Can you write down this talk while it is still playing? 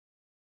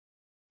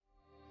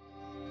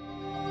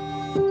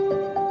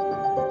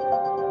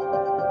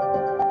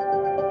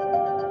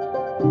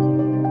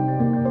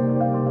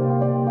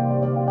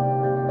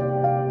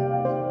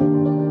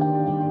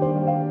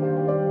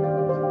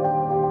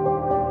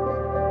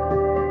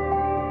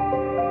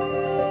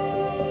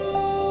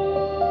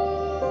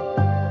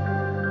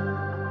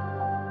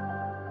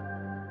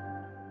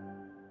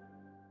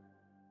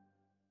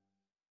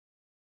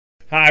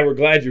Hi, we're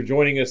glad you're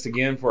joining us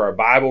again for our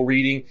Bible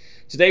reading.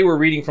 Today we're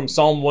reading from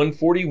Psalm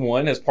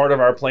 141 as part of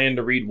our plan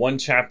to read one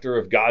chapter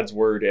of God's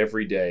Word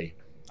every day.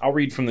 I'll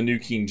read from the New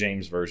King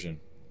James Version.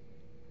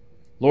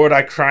 Lord,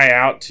 I cry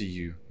out to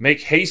you.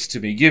 Make haste to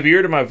me. Give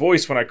ear to my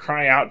voice when I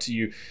cry out to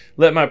you.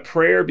 Let my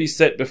prayer be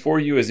set before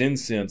you as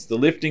incense, the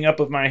lifting up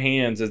of my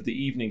hands as the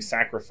evening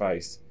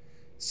sacrifice.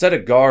 Set a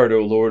guard,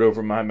 O Lord,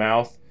 over my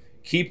mouth.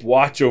 Keep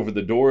watch over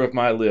the door of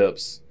my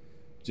lips.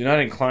 Do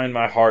not incline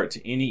my heart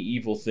to any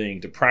evil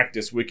thing, to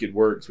practice wicked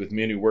works with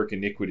men who work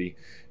iniquity,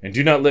 and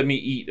do not let me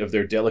eat of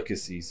their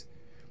delicacies.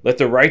 Let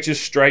the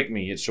righteous strike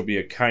me, it shall be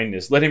a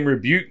kindness. Let him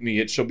rebuke me,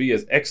 it shall be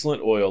as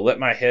excellent oil. Let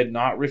my head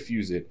not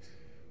refuse it.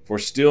 For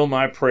still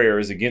my prayer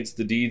is against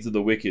the deeds of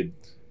the wicked.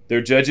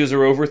 Their judges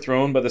are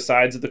overthrown by the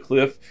sides of the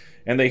cliff,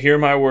 and they hear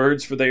my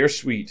words, for they are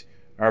sweet.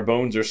 Our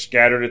bones are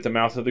scattered at the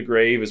mouth of the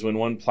grave, as when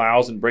one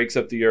plows and breaks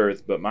up the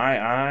earth. But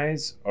my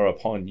eyes are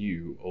upon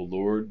you, O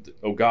Lord,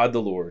 O God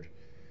the Lord.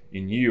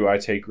 In you I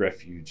take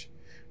refuge.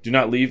 Do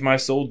not leave my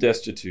soul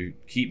destitute.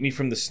 Keep me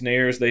from the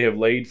snares they have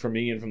laid for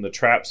me and from the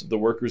traps of the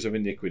workers of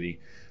iniquity.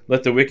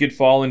 Let the wicked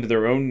fall into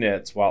their own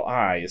nets while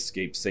I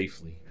escape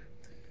safely.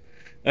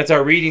 That's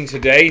our reading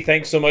today.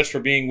 Thanks so much for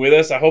being with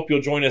us. I hope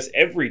you'll join us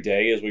every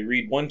day as we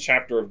read one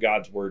chapter of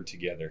God's Word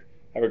together.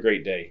 Have a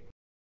great day.